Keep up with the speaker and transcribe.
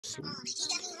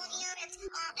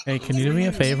Hey, can you do me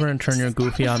a favor and turn your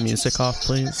goofy on music off,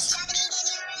 please? It's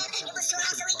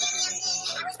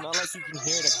not like you can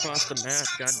hear it across the map,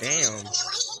 goddamn.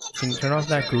 Can you turn off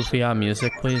that goofy on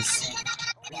music, please?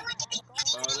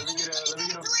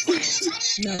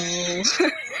 No.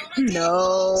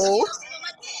 No.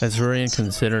 It's very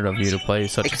inconsiderate of you to play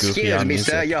such goofy on music. Excuse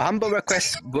me, sir. Your humble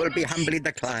request will be humbly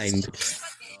declined.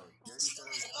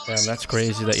 Damn, that's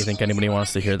crazy that you think anybody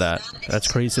wants to hear that. That's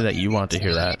crazy that you want to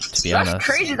hear that, to be honest. That's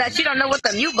crazy that you don't know what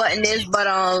the mute button is, but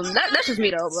that's just me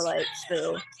though, but like,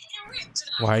 still.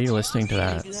 Why are you listening to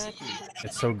that?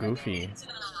 It's so goofy.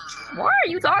 Why are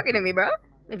you talking to me, bro?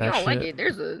 If That you don't shit- like it,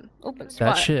 there's an open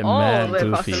spot. That shit all mad the way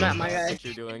across goofy. the map, my guy.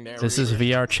 This is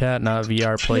VRChat, not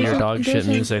VR play your dog shit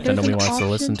music that nobody wants to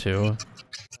listen to.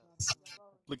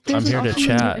 I'm here to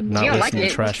chat, not You don't listen like to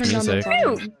it, trash turn down the music.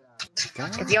 volume.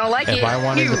 If you don't like it, If I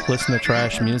wanted mute. to listen to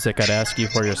trash music, I'd ask you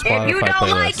for your If you Spotify don't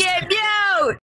like playlist. it, mute.